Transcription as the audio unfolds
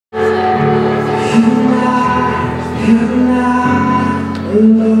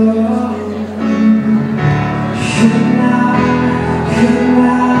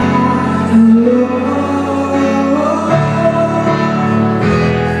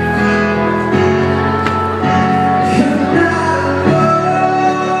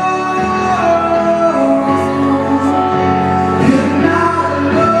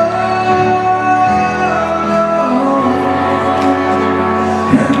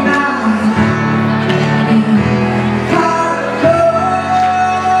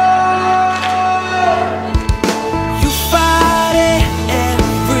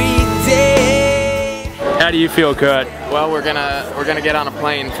How do you feel, Kurt? Well, we're gonna get on a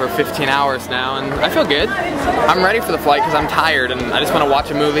plane for 15 hours now, and I feel good. I'm ready for the flight because I'm tired and I just want to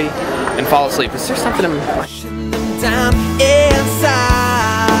watch a movie and fall asleep. Is there something pushing them down inside,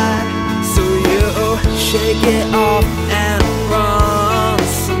 so you shake it off and run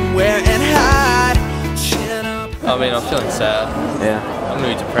somewhere and hide. Chin up. I mean, I'm feeling sad. Yeah. I'm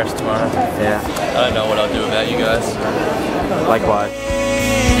gonna be depressed tomorrow. Yeah. I don't know what I'll do without you guys. Likewise.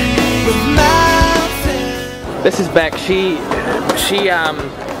 This is Beck. She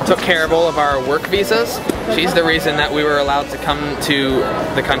took care of all of our work visas. She's the reason that we were allowed to come to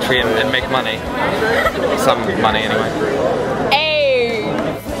the country and make money. Some money, anyway. Hey!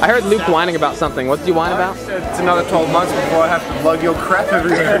 I heard Luke whining about something. What did you whine about? It's another 12 months before I have to lug your crap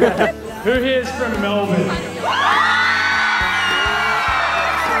everywhere. Who here's from Melbourne? Who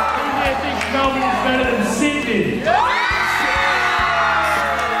here thinks Melbourne is better than Sydney? Guess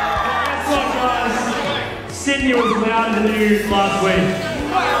what, guys? Sydney was loud in the news last week.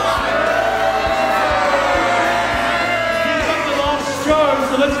 Here's up the last show,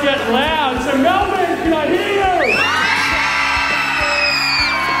 so let's get loud. So Melbourne, can I hear you?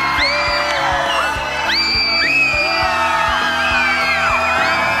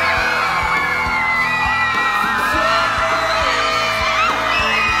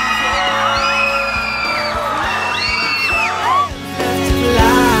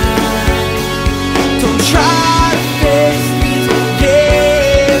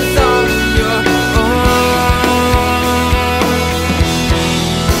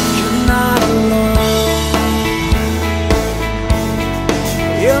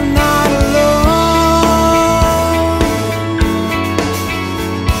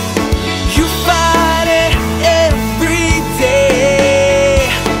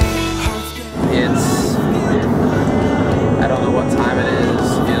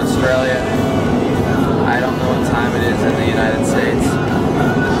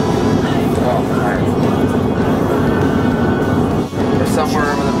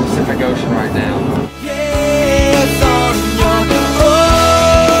 Somewhere over the Pacific Ocean right now.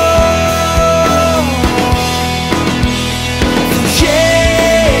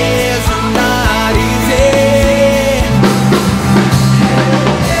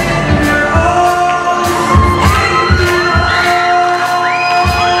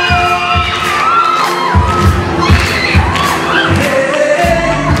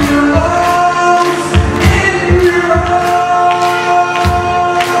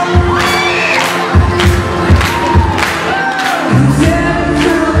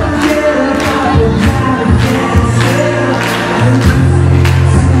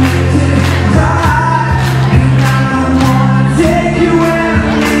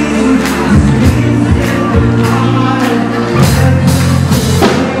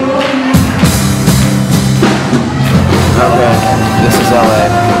 Okay, this is LA.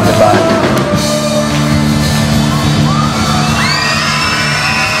 Goodbye.